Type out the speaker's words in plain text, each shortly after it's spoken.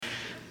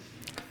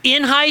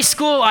In high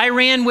school, I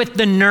ran with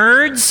the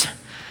nerds.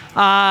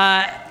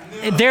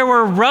 There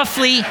were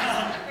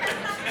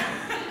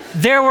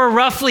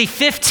roughly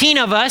 15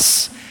 of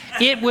us.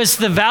 It was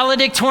the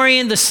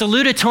valedictorian, the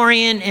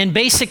salutatorian, and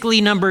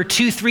basically number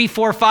 2, 3,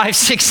 4, 5,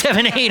 6,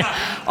 7, 8,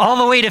 all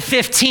the way to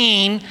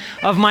 15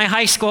 of my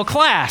high school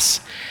class.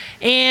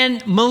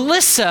 And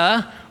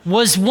Melissa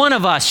was one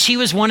of us. She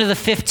was one of the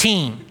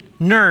 15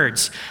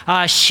 nerds.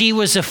 She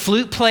was a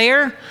flute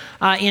player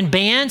in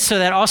band, so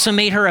that also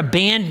made her a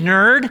band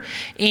nerd.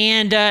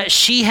 And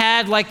she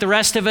had, like the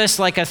rest of us,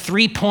 like a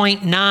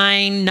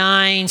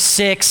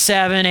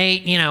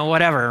 3.99678,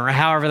 whatever, or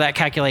however that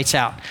calculates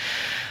out.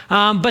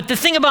 But the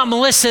thing about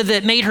Melissa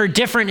that made her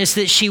different is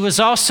that she was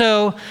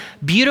also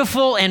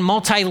beautiful and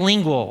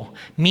multilingual,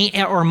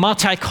 or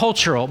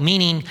multicultural,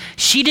 meaning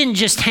she didn't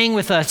just hang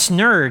with us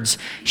nerds.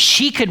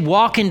 She could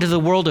walk into the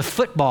world of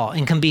football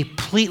and can be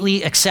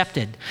completely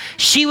accepted.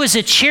 She was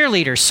a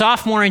cheerleader,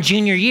 sophomore and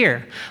junior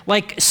year.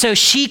 So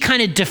she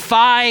kind of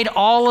defied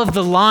all of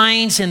the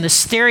lines and the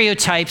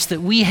stereotypes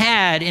that we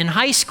had in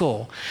high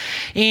school.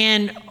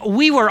 And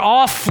we were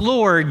all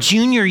floored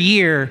junior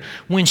year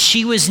when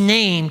she was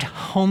named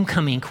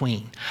homecoming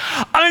queen.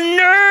 A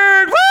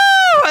nerd, woo!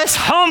 As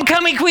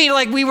homecoming queen.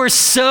 We were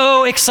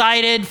so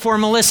excited for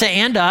Melissa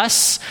and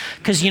us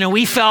because,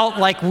 we felt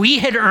like we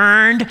had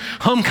earned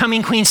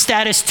homecoming queen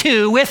status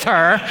too with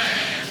her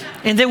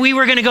and that we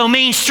were going to go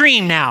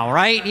mainstream now,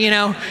 right?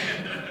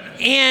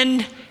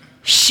 And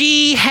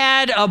she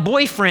had a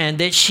boyfriend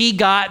that she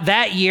got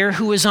that year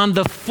who was on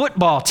the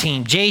football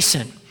team,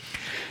 Jason.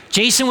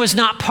 Jason was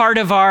not part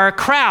of our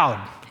crowd.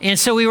 And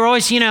so we were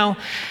always,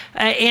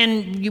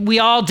 and we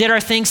all did our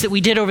things that we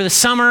did over the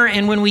summer.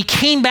 And when we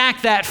came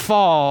back that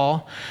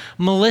fall,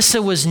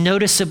 Melissa was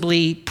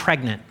noticeably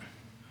pregnant.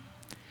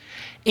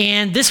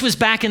 And this was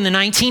back in the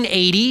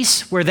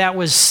 1980s where that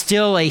was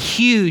still a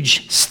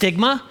huge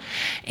stigma.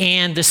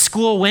 And the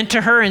school went to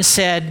her and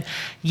said,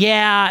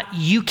 yeah,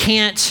 you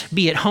can't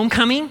be at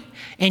homecoming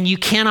and you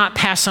cannot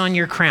pass on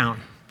your crown.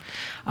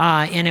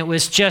 And it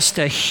was just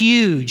a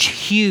huge,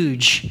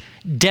 huge,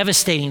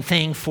 devastating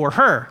thing for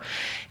her.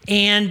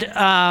 And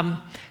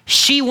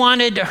she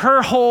wanted,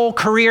 her whole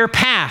career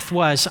path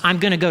was, I'm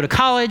going to go to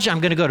college, I'm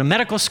going to go to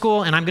medical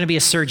school, and I'm going to be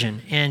a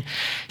surgeon. And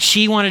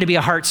she wanted to be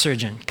a heart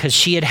surgeon because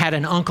she had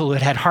an uncle who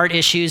had heart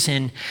issues.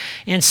 And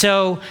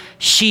so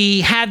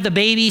she had the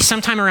baby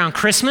sometime around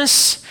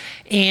Christmas.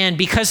 And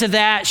because of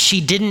that,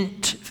 she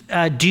didn't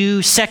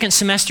do second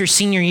semester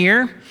senior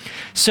year.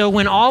 So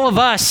when all of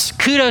us,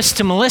 kudos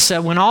to Melissa,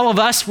 when all of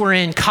us were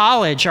in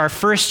college our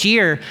first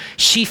year,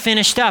 she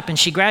finished up and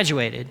she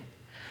graduated.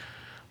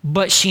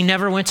 But she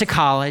never went to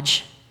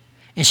college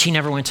and she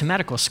never went to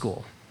medical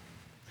school.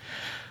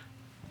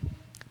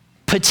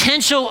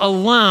 Potential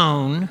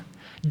alone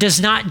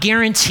does not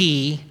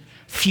guarantee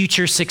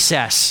future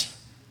success.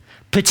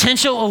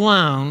 Potential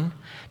alone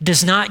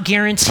does not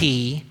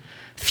guarantee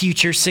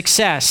future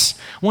success.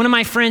 One of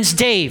my friends,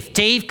 Dave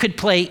could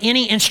play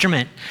any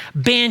instrument,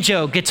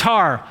 banjo,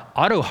 guitar,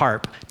 auto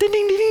harp.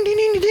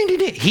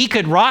 He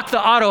could rock the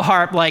auto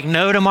harp like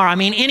no tomorrow. I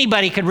mean,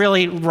 anybody could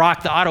really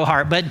rock the auto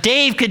harp, but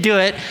Dave could do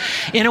it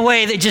in a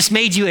way that just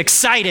made you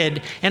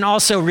excited and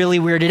also really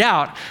weirded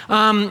out.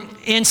 But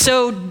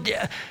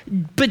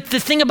the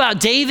thing about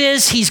Dave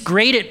is he's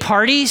great at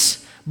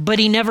parties, but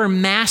he never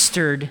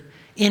mastered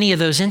any of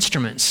those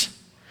instruments.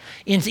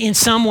 In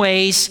some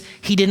ways,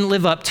 he didn't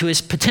live up to his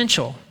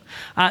potential.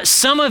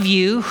 Some of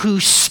you who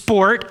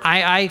sport,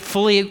 I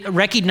fully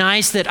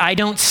recognize that I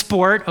don't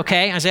sport,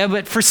 okay, Isaiah,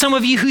 but for some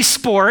of you who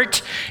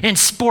sport and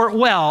sport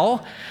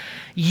well,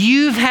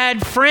 you've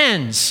had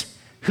friends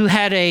who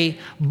had a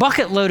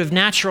bucket load of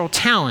natural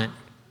talent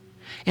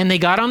and they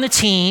got on the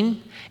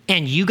team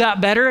and you got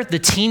better, the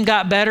team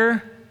got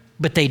better,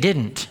 but they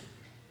didn't.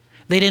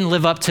 They didn't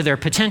live up to their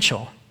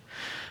potential.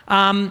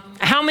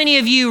 How many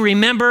of you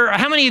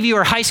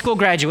are high school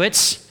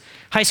graduates?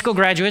 High school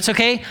graduates,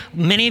 okay?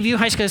 Many of you,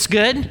 high school, it's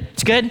good.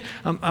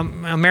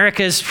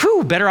 America's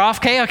better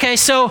off, okay?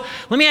 So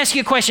let me ask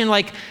you a question,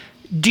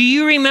 do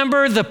you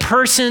remember the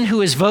person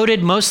who is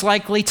voted most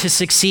likely to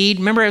succeed?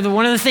 Remember,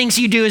 one of the things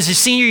you do as a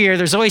senior year,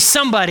 there's always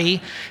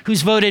somebody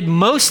who's voted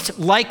most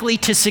likely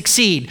to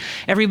succeed.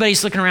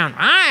 Everybody's looking around,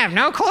 I have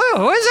no clue,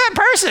 who is that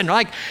person?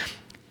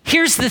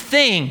 Here's the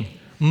thing.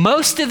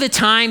 Most of the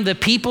time, the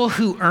people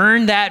who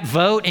earn that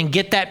vote and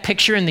get that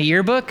picture in the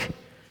yearbook,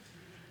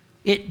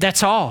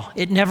 that's all.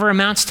 It never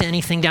amounts to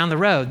anything down the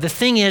road. The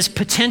thing is,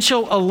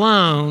 potential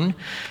alone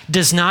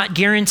does not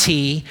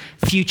guarantee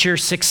future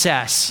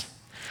success.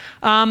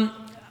 Of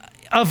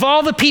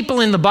all the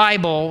people in the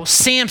Bible,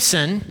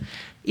 Samson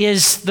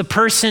is the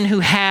person who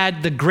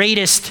had the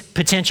greatest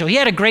potential. He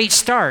had a great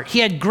start. He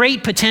had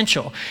great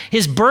potential.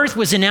 His birth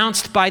was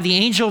announced by the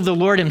angel of the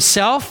Lord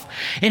himself,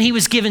 and he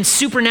was given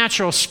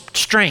supernatural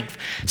strength.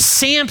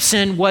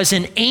 Samson was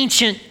an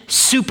ancient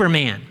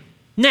Superman.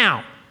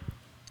 Now,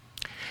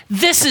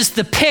 this is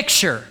the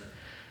picture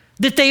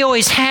that they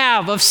always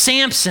have of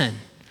Samson.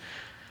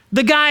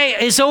 The guy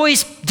is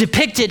always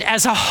depicted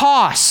as a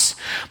hoss,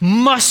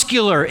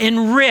 muscular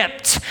and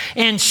ripped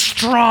and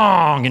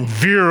strong and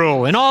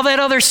virile and all that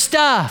other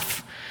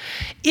stuff.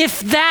 If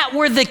that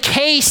were the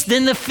case,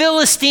 then the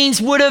Philistines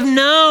would have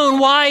known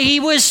why he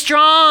was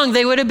strong.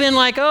 They would have been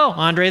like, oh,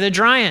 Andre the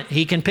Giant,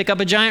 he can pick up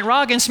a giant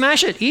rock and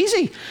smash it.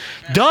 Easy.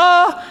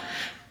 Duh.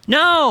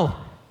 No.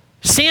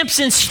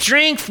 Samson's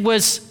strength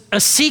was a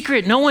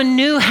secret. No one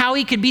knew how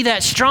he could be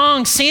that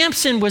strong.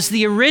 Samson was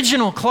the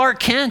original Clark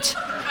Kent.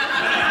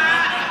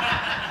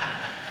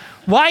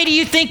 Why do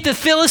you think the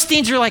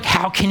Philistines are like,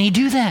 how can he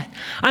do that?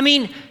 I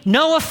mean,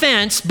 no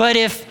offense, but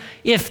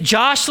if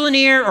Josh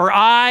Lanier or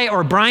I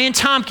or Brian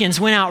Tompkins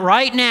went out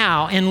right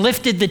now and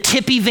lifted the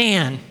Tippy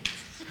van,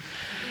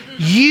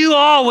 you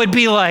all would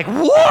be like,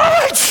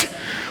 what?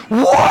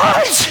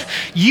 What?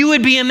 You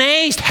would be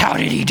amazed. How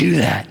did he do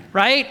that?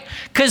 Right?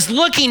 Because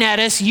looking at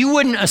us, you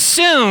wouldn't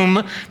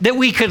assume that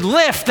we could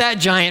lift that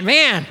giant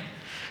van.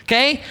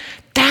 Okay?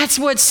 That's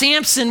what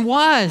Samson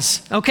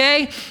was,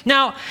 okay?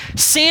 Now,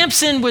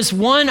 Samson was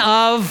one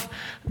of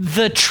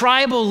the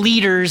tribal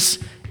leaders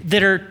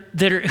that are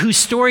whose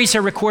stories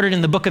are recorded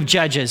in the book of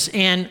Judges.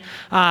 And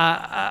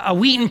a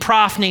Wheaton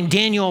prof named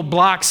Daniel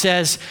Block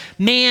says,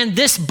 man,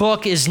 this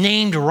book is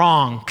named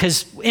wrong,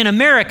 because in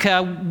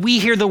America, we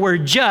hear the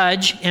word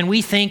judge and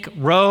we think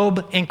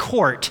robe and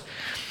court.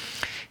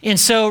 And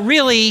so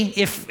really,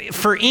 if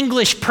for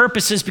English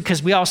purposes,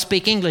 because we all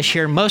speak English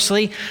here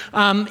mostly,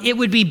 it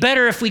would be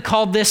better if we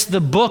called this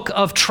the book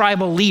of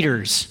tribal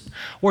leaders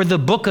or the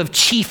book of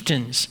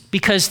chieftains,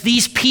 because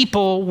these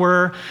people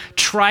were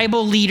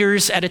tribal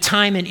leaders at a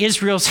time in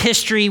Israel's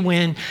history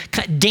when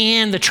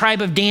the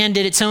tribe of Dan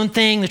did its own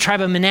thing, the tribe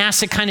of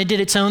Manasseh kind of did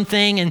its own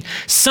thing, and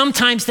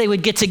sometimes they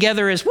would get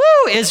together as,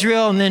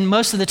 Israel, and then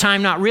most of the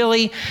time not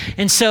really.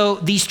 And so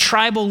these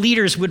tribal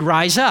leaders would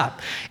rise up.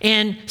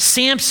 And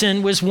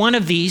Samson was one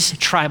of these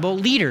tribal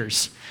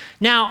leaders.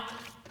 Now,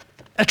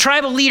 a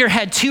tribal leader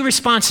had two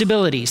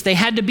responsibilities. They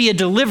had to be a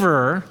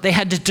deliverer. They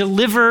had to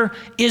deliver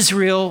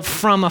Israel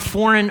from a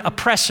foreign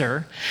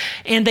oppressor,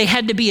 and they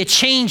had to be a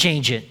change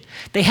agent.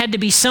 They had to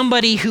be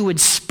somebody who would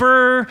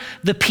spur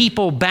the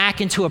people back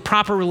into a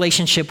proper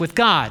relationship with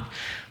God.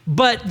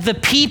 But the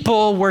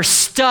people were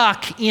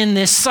stuck in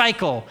this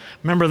cycle.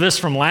 Remember this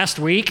from last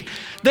week?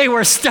 They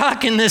were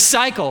stuck in this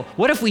cycle.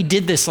 What if we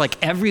did this like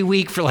every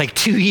week for like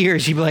 2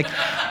 years? You'd be like,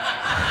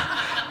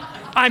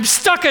 I'm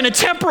stuck in a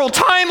temporal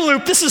time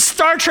loop. This is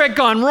Star Trek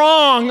gone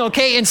wrong,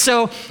 okay? And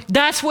so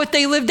that's what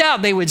they lived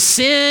out. They would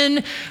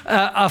sin.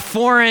 A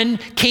foreign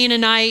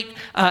Canaanite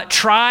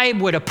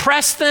tribe would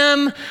oppress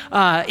them.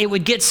 It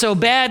would get so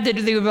bad that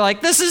they would be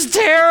like, this is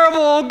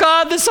terrible.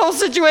 God, this whole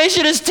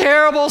situation is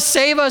terrible.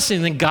 Save us.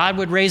 And then God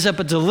would raise up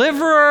a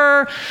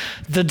deliverer.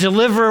 The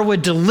deliverer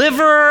would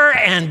deliver,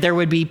 and there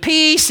would be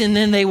peace, and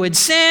then they would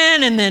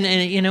sin, and then,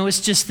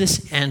 it's just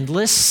this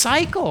endless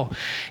cycle.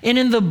 And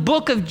in the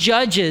book of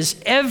Judges,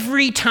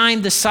 every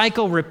time the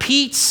cycle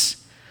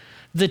repeats,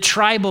 the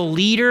tribal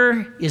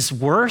leader is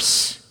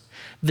worse.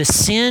 The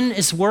sin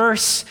is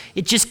worse.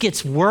 It just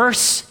gets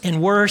worse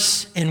and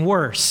worse and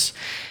worse.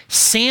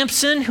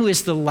 Samson, who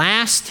is the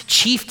last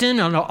chieftain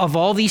of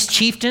all these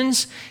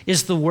chieftains,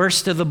 is the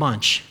worst of the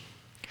bunch.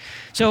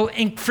 So,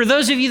 and for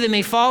those of you that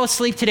may fall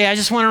asleep today, I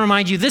just want to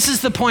remind you, this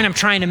is the point I'm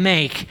trying to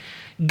make.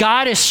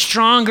 God is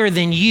stronger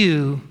than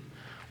you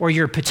or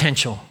your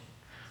potential.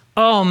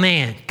 Oh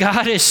man,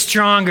 God is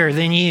stronger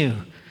than you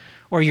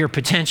or your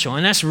potential.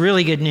 And that's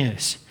really good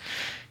news.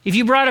 If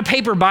you brought a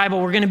paper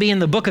Bible, we're going to be in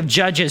the book of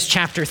Judges,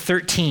 chapter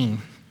 13.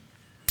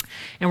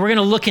 And we're going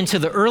to look into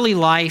the early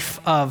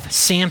life of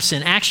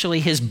Samson, actually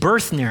his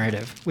birth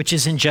narrative, which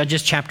is in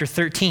Judges chapter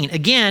 13.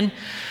 Again,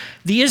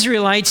 the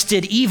Israelites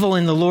did evil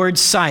in the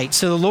Lord's sight,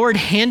 so the Lord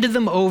handed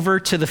them over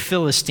to the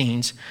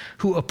Philistines,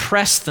 who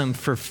oppressed them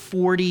for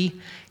 40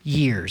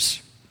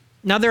 years.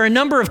 Now, there are a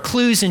number of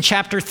clues in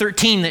chapter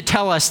 13 that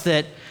tell us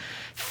that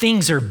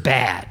things are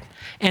bad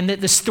and that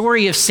the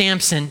story of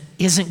Samson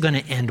isn't going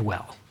to end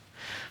well.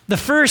 The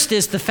first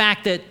is the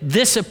fact that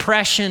this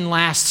oppression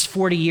lasts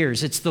 40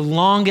 years. It's the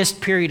longest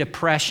period of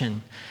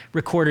oppression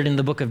recorded in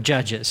the book of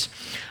Judges.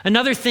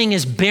 Another thing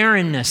is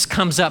barrenness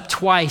comes up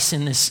twice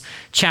in this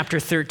chapter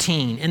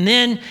 13. And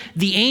then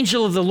the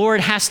angel of the Lord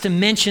has to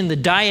mention the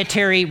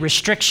dietary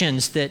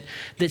restrictions that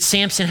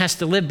Samson has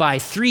to live by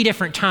 3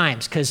 different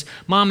times, because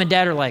mom and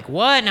dad are like,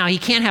 what? Now he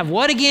can't have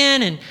what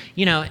again? And,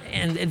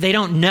 and they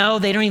don't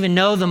even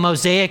know the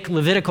Mosaic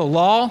Levitical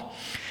law.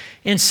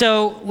 And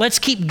so let's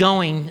keep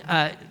going.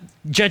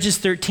 Judges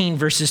 13,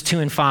 verses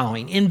 2 and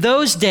following. In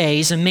those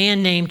days, a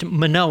man named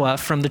Manoah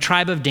from the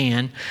tribe of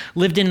Dan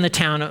lived in the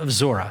town of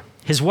Zorah.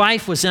 His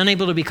wife was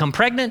unable to become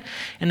pregnant,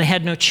 and they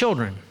had no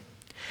children.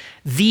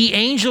 The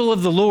angel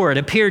of the Lord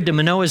appeared to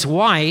Manoah's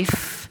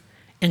wife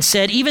and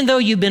said, even though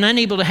you've been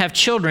unable to have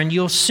children,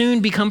 you'll soon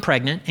become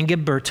pregnant and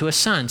give birth to a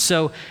son.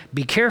 So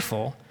be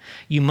careful.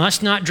 You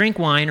must not drink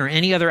wine or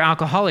any other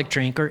alcoholic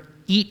drink or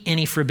eat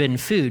any forbidden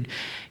food.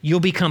 You'll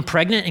become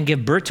pregnant and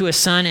give birth to a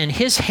son, and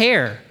his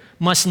hair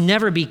must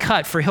never be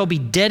cut, for he'll be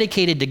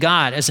dedicated to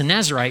God as a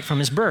Nazirite from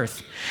his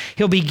birth.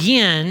 He'll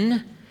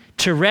begin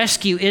to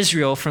rescue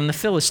Israel from the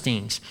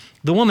Philistines.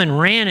 The woman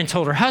ran and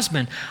told her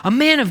husband, "A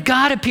man of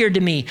God appeared to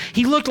me.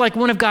 He looked like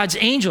one of God's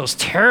angels,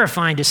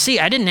 terrifying to see.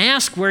 I didn't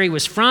ask where he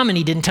was from, and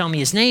he didn't tell me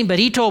his name, but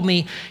he told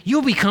me,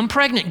 'You'll become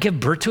pregnant and give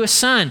birth to a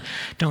son.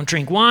 Don't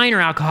drink wine or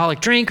alcoholic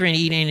drink or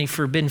eat any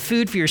forbidden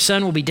food, for your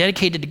son will be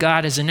dedicated to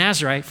God as a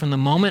Nazirite from the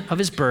moment of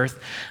his birth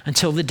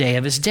until the day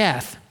of his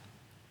death.'"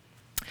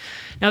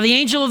 Now, the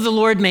angel of the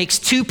Lord makes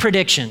two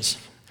predictions.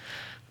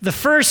 The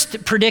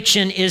first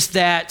prediction is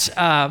that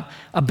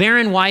a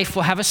barren wife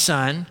will have a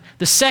son.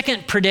 The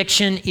second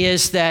prediction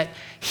is that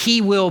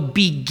he will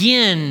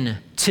begin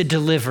to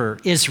deliver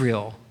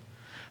Israel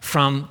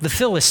from the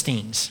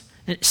Philistines.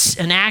 It's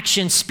an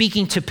action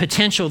speaking to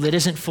potential that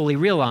isn't fully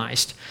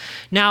realized.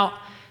 Now,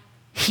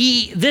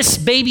 this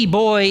baby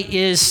boy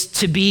is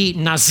to be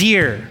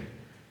Nazir,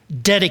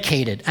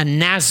 dedicated, a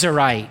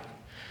Nazirite.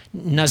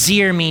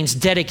 Nazir means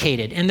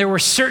dedicated. And there were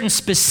certain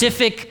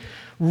specific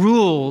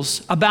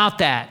rules about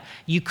that.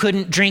 You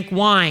couldn't drink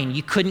wine.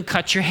 You couldn't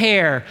cut your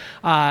hair.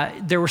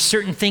 There were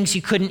certain things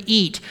you couldn't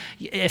eat.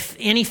 If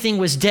anything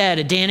was dead,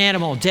 a dead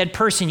animal, a dead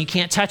person, you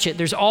can't touch it.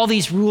 There's all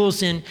these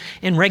rules and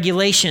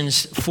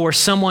regulations for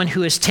someone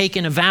who has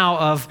taken a vow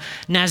of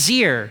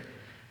Nazir.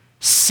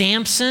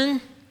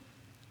 Samson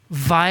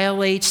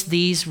violates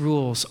these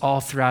rules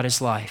all throughout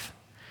his life.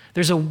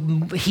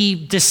 He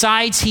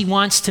decides he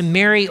wants to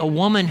marry a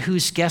woman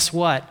who's, guess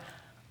what?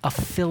 A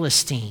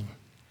Philistine,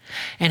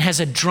 and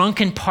has a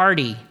drunken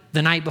party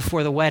the night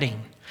before the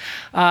wedding.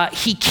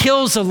 He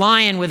kills a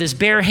lion with his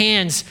bare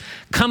hands,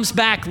 comes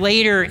back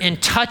later and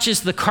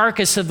touches the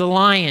carcass of the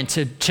lion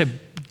to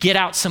get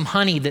out some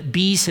honey that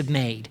bees have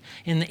made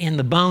in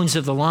the bones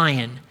of the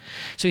lion.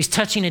 So he's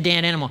touching a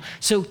dead animal.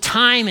 So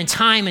time and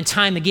time and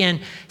time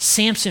again,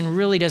 Samson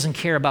really doesn't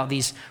care about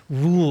these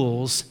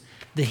rules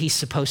that he's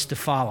supposed to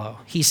follow.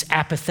 He's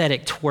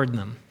apathetic toward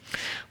them.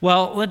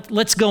 Well,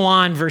 let's go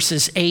on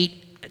verses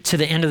 8 to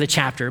the end of the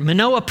chapter.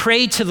 Manoah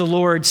prayed to the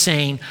Lord,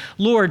 saying,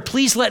 "Lord,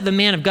 please let the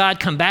man of God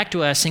come back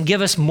to us and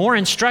give us more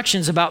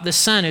instructions about this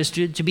son who's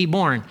to be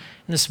born."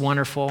 Isn't this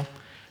wonderful?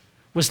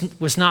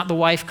 Was not the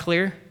wife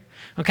clear?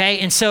 Okay,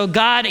 and so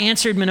God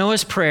answered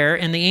Manoah's prayer,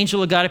 and the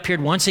angel of God appeared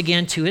once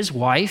again to his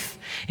wife,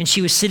 and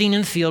she was sitting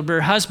in the field, but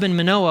her husband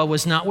Manoah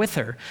was not with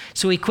her.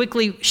 So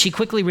she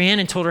quickly ran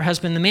and told her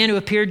husband, "The man who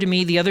appeared to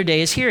me the other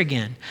day is here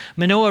again."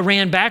 Manoah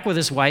ran back with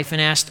his wife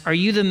and asked, "Are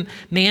you the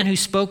man who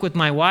spoke with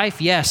my wife?"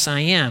 "Yes,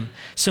 I am."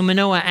 So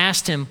Manoah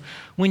asked him,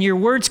 "When your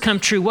words come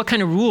true, what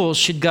kind of rules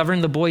should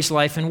govern the boy's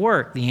life and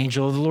work?" The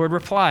angel of the Lord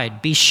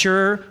replied, "Be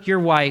sure your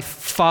wife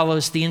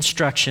follows the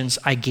instructions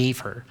I gave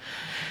her.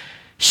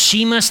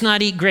 She must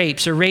not eat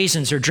grapes or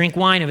raisins or drink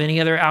wine of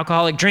any other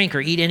alcoholic drink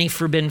or eat any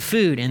forbidden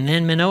food." And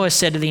then Manoah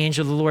said to the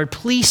angel of the Lord,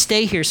 "Please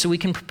stay here so we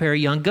can prepare a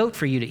young goat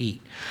for you to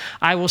eat."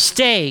 "I will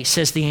stay,"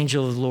 says the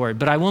angel of the Lord,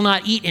 "but I will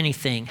not eat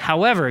anything.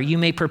 However, you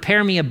may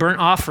prepare me a burnt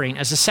offering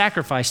as a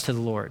sacrifice to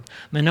the Lord."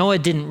 Manoah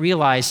didn't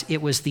realize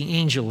it was the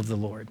angel of the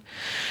Lord.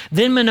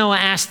 Then Manoah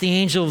asked the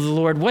angel of the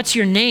Lord, "What's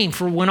your name?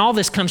 For when all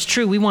this comes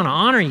true, we want to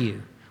honor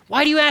you."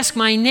 "Why do you ask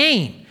my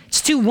name? It's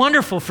too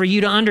wonderful for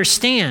you to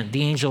understand,"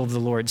 the angel of the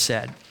Lord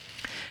said.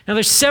 Now,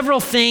 there's several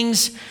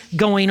things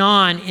going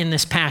on in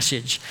this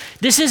passage.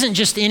 This isn't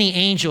just any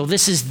angel.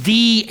 This is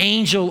the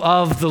angel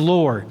of the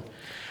Lord.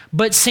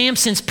 But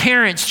Samson's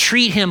parents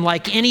treat him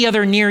like any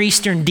other Near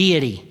Eastern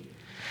deity.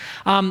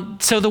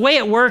 So the way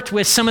it worked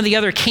with some of the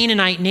other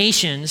Canaanite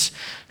nations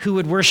who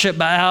would worship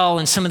Baal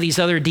and some of these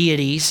other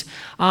deities,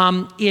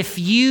 if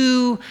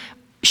you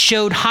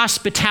showed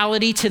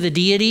hospitality to the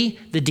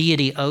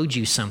deity owed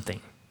you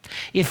something.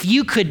 If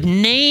you could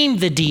name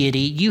the deity,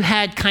 you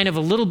had kind of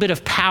a little bit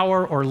of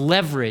power or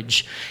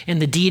leverage,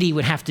 and the deity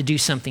would have to do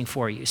something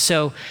for you.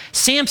 So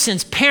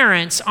Samson's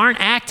parents aren't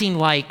acting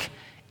like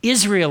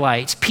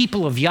Israelites,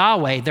 people of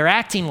Yahweh. They're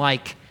acting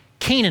like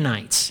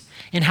Canaanites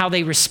in how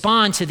they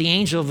respond to the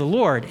angel of the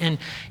Lord. And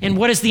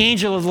what does the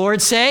angel of the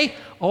Lord say?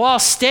 "Oh, I'll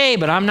stay,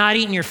 but I'm not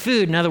eating your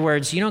food." In other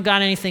words, you don't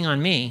got anything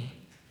on me.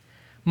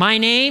 My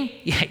name?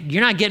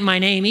 You're not getting my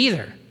name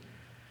either.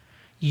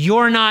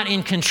 You're not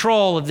in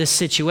control of this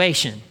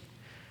situation.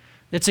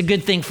 That's a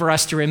good thing for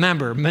us to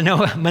remember.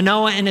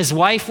 Manoah and his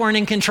wife weren't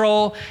in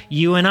control.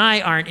 You and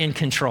I aren't in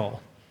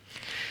control.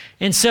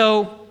 And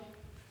so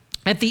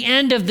at the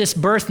end of this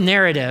birth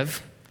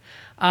narrative,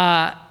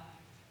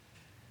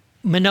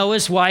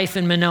 Manoah's wife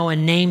and Manoah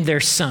named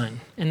their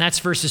son, and that's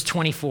verses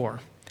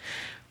 24.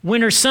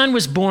 When her son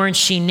was born,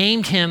 she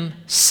named him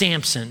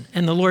Samson,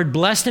 and the Lord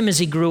blessed him as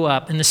he grew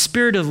up, and the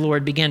Spirit of the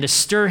Lord began to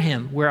stir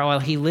him while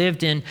he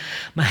lived in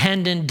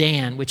Mahandan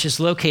Dan, which is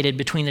located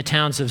between the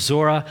towns of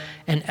Zorah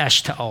and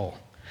Eshtaol.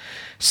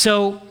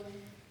 So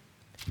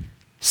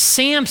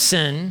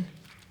Samson,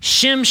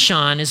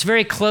 Shimshon, is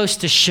very close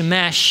to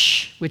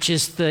Shemesh, which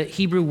is the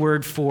Hebrew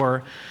word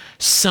for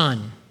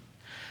son.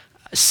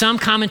 Some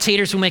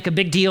commentators will make a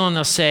big deal and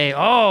they'll say,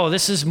 "Oh,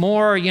 this is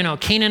more,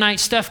 Canaanite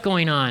stuff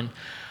going on."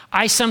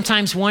 I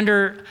sometimes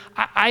wonder,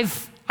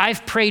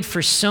 I've prayed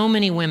for so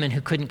many women who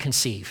couldn't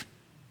conceive.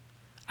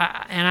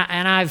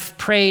 And I've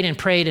prayed and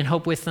prayed and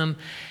hoped with them.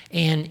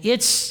 And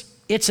it's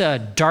it's a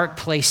dark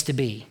place to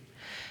be.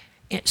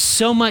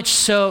 So much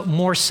so,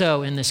 more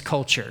so in this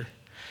culture.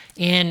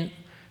 And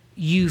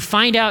you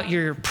find out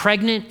you're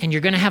pregnant and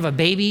you're going to have a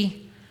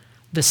baby,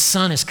 the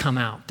sun has come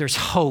out. There's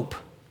hope.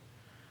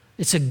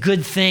 It's a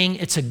good thing.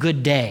 It's a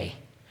good day.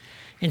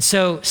 And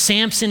so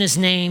Samson is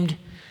named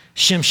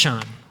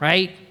Shimshon,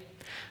 right?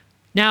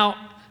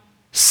 Now,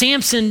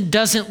 Samson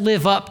doesn't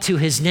live up to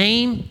his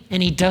name,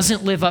 and he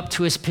doesn't live up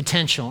to his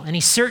potential. And he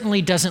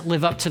certainly doesn't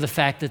live up to the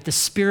fact that the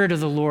Spirit of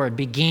the Lord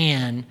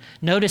began.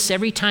 Notice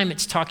every time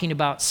it's talking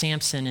about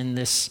Samson in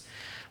this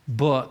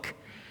book,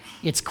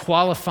 it's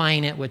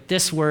qualifying it with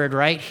this word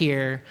right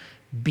here,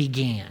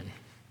 began.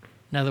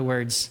 In other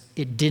words,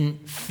 it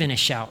didn't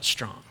finish out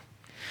strong,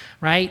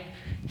 right?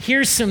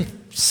 Here's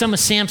some of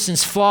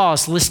Samson's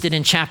flaws listed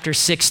in chapter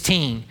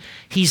 16.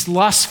 He's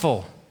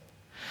lustful.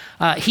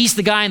 He's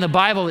the guy in the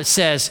Bible that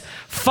says,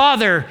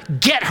 Father,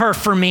 get her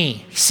for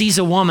me. He sees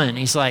a woman.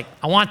 He's like,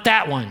 I want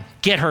that one.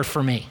 Get her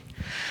for me.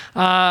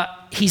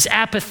 He's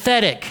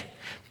apathetic.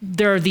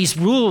 There are these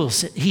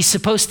rules he's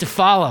supposed to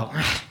follow.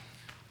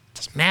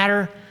 Doesn't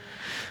matter.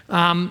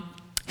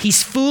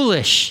 He's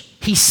foolish.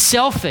 He's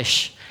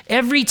selfish.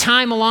 Every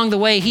time along the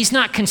way, he's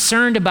not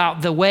concerned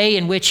about the way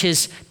in which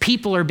his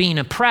people are being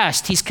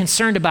oppressed. He's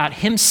concerned about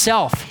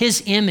himself,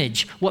 his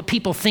image, what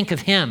people think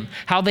of him,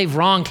 how they've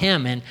wronged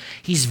him, and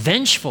he's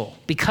vengeful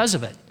because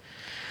of it.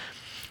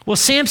 Well,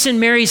 Samson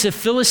marries a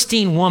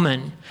Philistine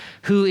woman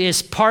who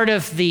is part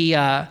of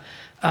the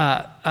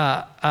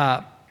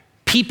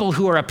people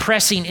who are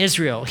oppressing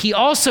Israel. He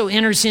also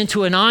enters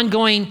into an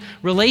ongoing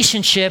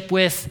relationship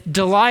with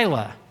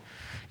Delilah.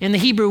 And the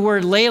Hebrew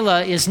word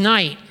Layla is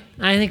night.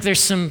 I think there's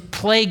some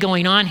play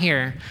going on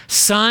here.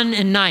 Sun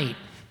and night,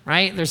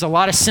 right? There's a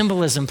lot of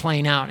symbolism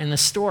playing out in the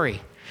story.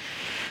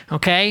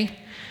 Okay?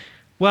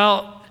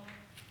 Well,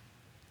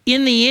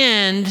 in the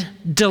end,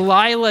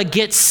 Delilah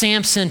gets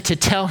Samson to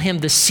tell him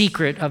the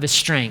secret of his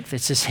strength.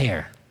 It's his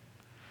hair.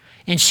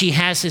 And she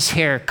has his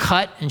hair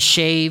cut and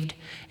shaved,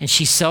 and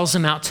she sells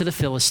him out to the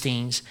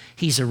Philistines.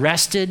 He's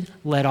arrested,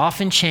 led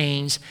off in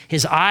chains.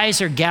 His eyes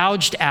are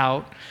gouged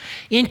out.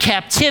 In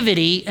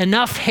captivity,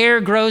 enough hair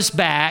grows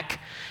back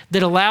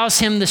that allows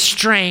him the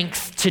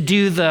strength to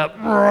do the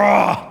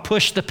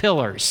push the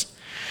pillars.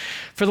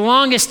 For the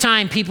longest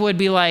time, people would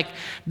be like,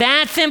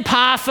 that's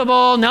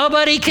impossible.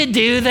 Nobody could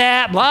do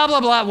that, blah, blah,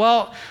 blah.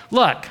 Well,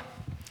 look,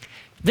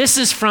 this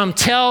is from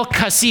Tel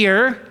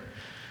Qasir.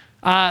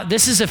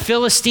 This is a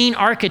Philistine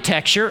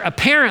architecture.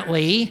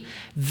 Apparently,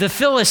 the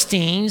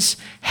Philistines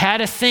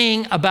had a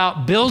thing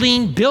about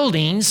building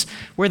buildings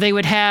where they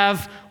would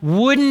have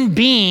wooden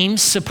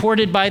beams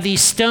supported by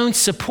these stone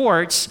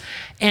supports,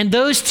 and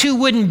those two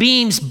wooden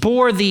beams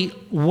bore the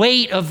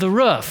weight of the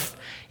roof.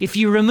 If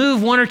you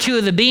remove one or two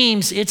of the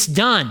beams, it's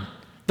done.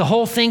 The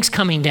whole thing's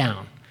coming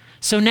down.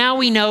 So now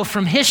we know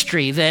from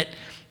history that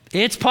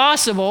it's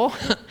possible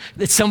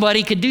that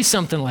somebody could do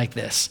something like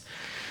this.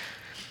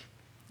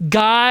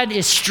 God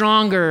is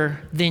stronger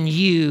than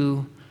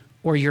you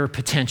or your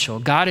potential.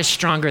 God is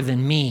stronger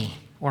than me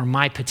or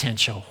my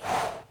potential.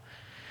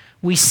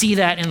 We see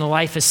that in the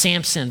life of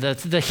Samson.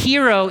 The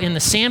hero in the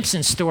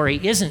Samson story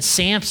isn't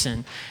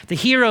Samson. The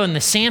hero in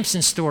the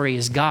Samson story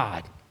is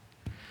God.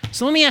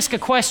 So let me ask a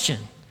question.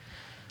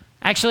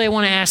 Actually, I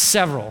want to ask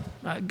several.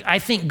 I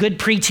think good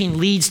preaching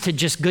leads to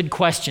just good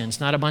questions,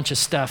 not a bunch of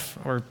stuff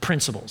or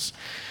principles.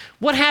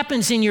 What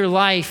happens in your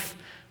life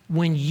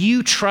when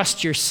you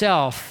trust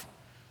yourself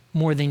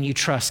more than you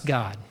trust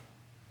God?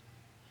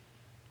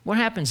 What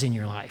happens in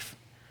your life?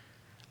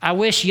 I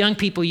wish young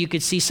people, you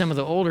could see some of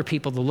the older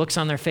people, the looks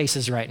on their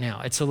faces right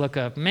now. It's a look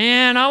of,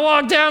 man, I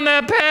walked down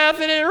that path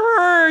and it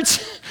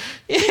hurts.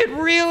 It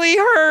really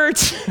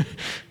hurts.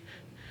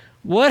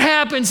 What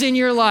happens in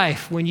your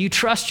life when you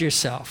trust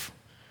yourself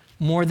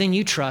more than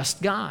you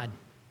trust God?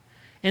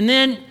 And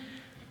then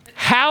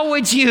how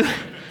would you,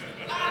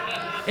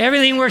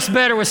 everything works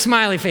better with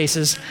smiley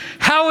faces.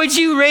 How would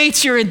you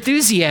rate your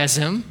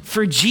enthusiasm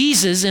for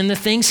Jesus and the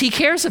things he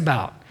cares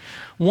about?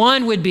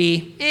 1 would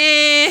be,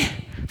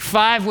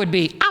 5 would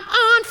be, I'm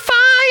on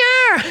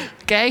fire,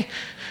 okay?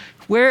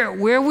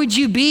 Where would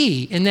you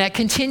be in that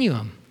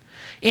continuum?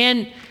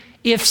 And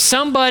if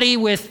somebody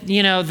with,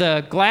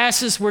 the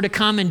glasses were to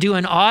come and do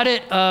an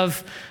audit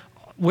of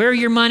where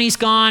your money's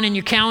gone and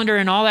your calendar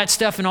and all that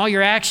stuff and all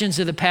your actions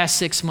of the past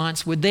 6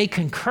 months, would they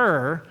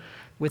concur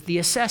with the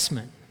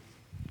assessment?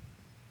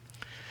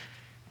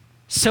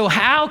 So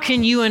how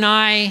can you and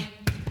I,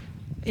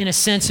 in a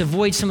sense,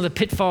 avoid some of the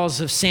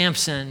pitfalls of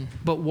Samson,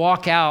 but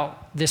walk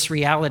out this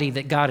reality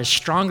that God is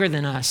stronger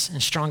than us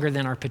and stronger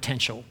than our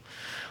potential?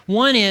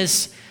 1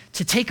 is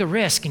to take a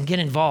risk and get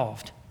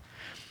involved.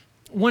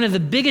 One of the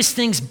biggest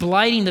things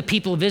blighting the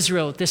people of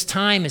Israel at this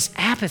time is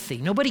apathy.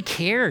 Nobody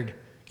cared.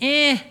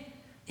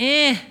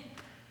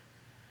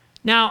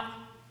 Now,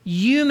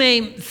 you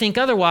may think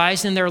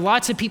otherwise, and there are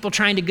lots of people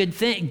trying to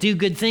do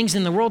good things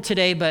in the world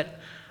today, but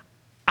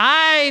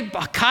I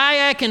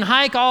kayak and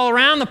hike all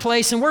around the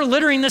place, and we're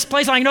littering this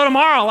place like no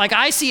tomorrow. Like,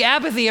 I see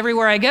apathy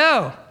everywhere I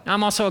go.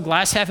 I'm also a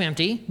glass half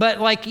empty, but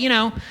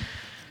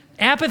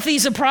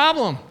apathy's a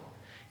problem.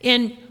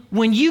 And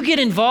when you get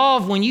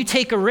involved, when you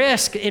take a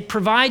risk, it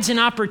provides an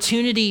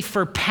opportunity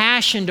for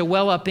passion to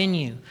well up in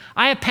you.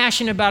 I have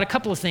passion about a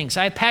couple of things.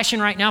 I have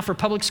passion right now for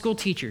public school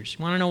teachers.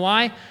 Want to know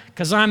why?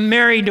 Because I'm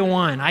married to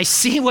one. I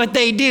see what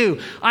they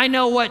do. I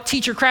know what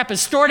teacher crap is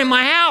stored in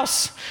my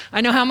house. I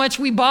know how much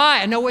we buy.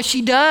 I know what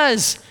she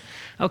does.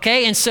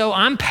 Okay, and so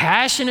I'm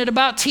passionate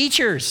about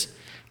teachers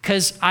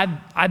because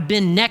I've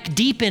been neck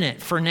deep in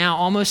it for now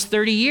almost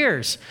 30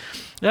 years.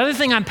 The other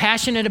thing I'm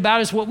passionate about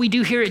is what we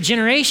do here at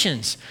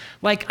Generations.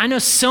 Like, I know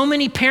so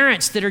many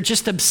parents that are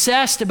just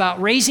obsessed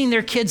about raising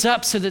their kids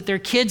up so that their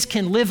kids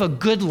can live a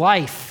good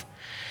life.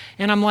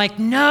 And I'm like,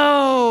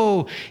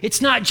 no,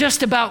 it's not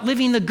just about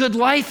living the good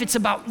life. It's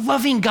about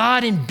loving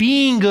God and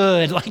being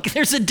good. Like,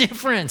 there's a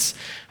difference,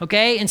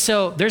 okay? And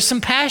so there's some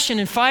passion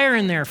and fire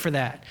in there for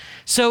that.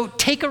 So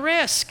take a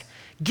risk.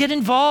 Get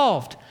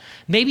involved.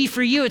 Maybe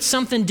for you it's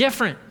something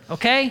different,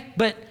 okay?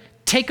 But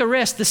take a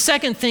risk. The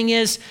second thing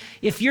is,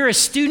 if you're a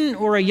student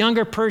or a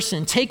younger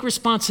person, take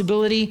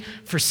responsibility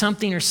for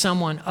something or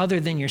someone other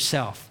than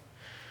yourself.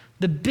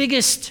 The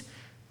biggest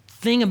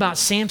thing about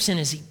Samson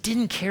is he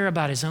didn't care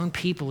about his own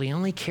people. He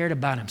only cared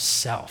about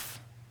himself.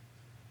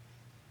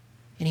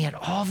 And he had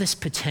all this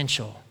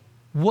potential.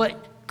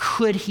 What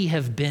could he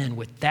have been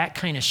with that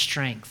kind of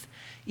strength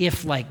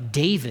if, like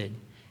David,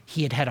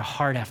 he had had a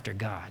heart after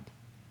God?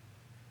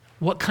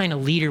 What kind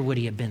of leader would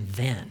he have been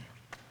then,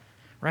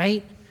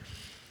 right?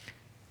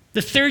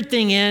 The third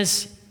thing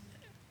is,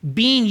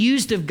 being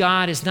used of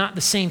God is not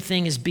the same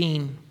thing as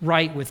being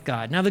right with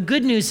God. Now, the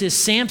good news is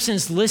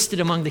Samson's listed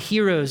among the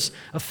heroes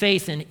of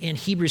faith in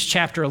Hebrews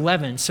chapter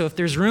 11. So if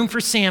there's room for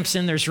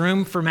Samson, there's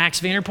room for Max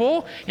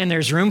Vanderpool, and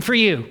there's room for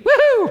you.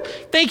 Woohoo!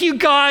 Thank you,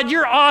 God.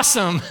 You're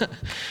awesome.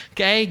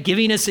 Okay,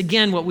 giving us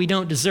again what we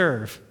don't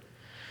deserve.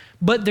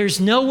 But there's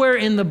nowhere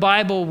in the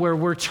Bible where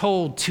we're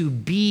told to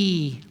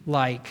be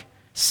like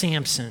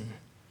Samson,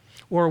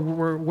 or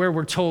where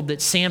we're told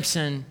that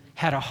Samson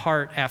had a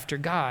heart after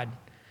God.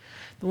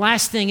 The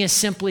last thing is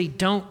simply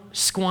don't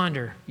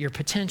squander your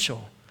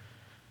potential.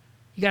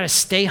 You got to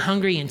stay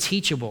hungry and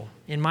teachable,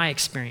 in my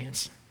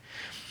experience.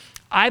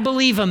 I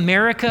believe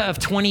America of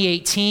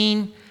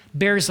 2018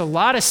 bears a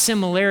lot of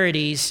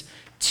similarities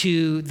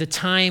to the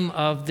time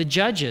of the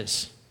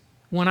Judges.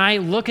 When I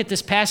look at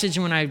this passage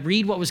and when I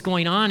read what was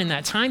going on in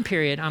that time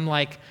period, I'm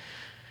like,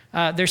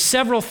 there's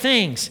several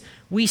things.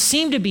 We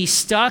seem to be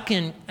stuck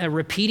in a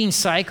repeating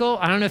cycle.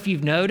 I don't know if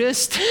you've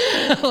noticed,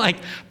 like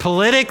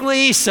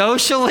politically,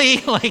 socially,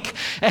 like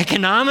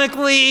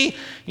economically,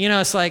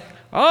 it's like,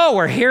 oh,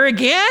 we're here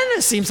again?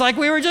 It seems like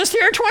we were just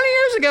here 20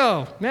 years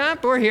ago.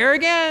 Yep, we're here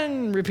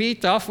again.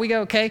 Repeat, off we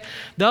go, okay?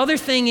 The other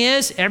thing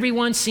is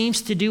everyone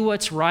seems to do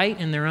what's right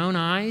in their own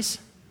eyes.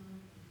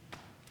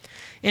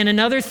 And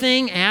another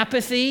thing,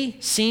 apathy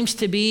seems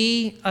to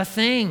be a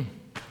thing.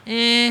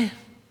 Meh.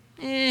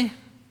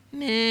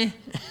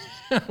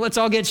 Let's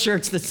all get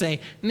shirts that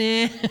say,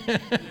 meh,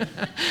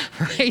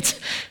 right?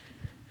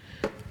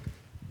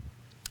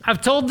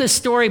 I've told this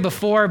story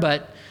before,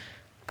 but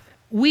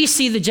we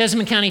see the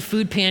Jessamine County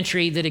Food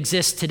Pantry that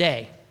exists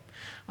today.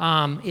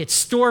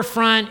 It's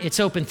storefront, it's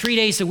open 3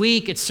 days a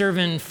week, it's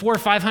serving 400 or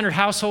 500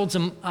 households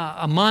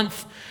a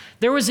month.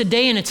 There was a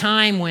day and a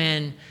time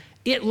when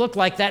it looked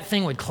like that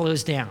thing would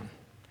close down.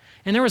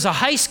 And there was a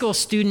high school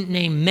student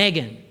named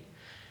Megan.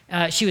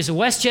 She was a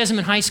West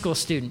Jessamine High School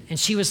student, and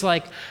she was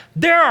like,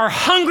 there are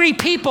hungry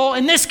people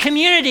in this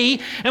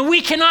community, and we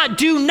cannot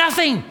do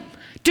nothing.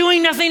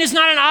 Doing nothing is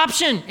not an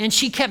option. And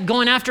she kept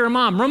going after her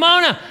mom.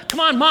 Ramona, come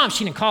on, Mom.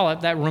 She didn't call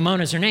it that.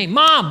 Ramona's her name.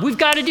 Mom, we've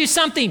got to do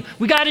something.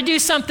 We got to do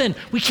something.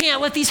 We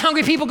can't let these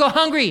hungry people go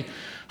hungry.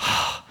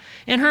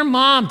 And her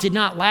mom did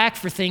not lack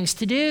for things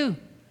to do.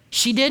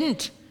 She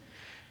didn't.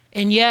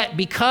 And yet,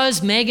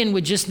 because Megan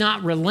would just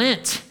not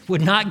relent,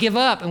 would not give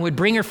up, and would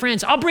bring her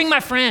friends, I'll bring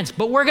my friends,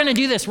 but we're going to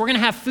do this. We're going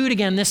to have food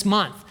again this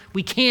month.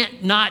 We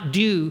can't not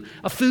do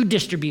a food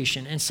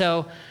distribution. And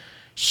so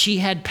she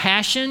had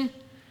passion,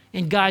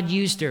 and God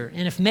used her.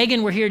 And if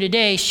Megan were here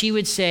today, she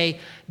would say,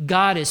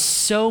 God is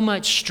so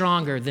much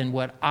stronger than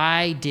what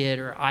I did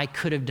or I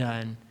could have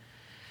done.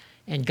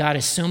 And God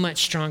is so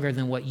much stronger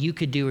than what you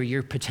could do or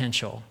your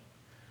potential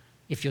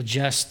if you'll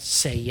just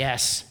say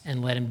yes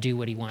and let him do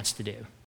what he wants to do.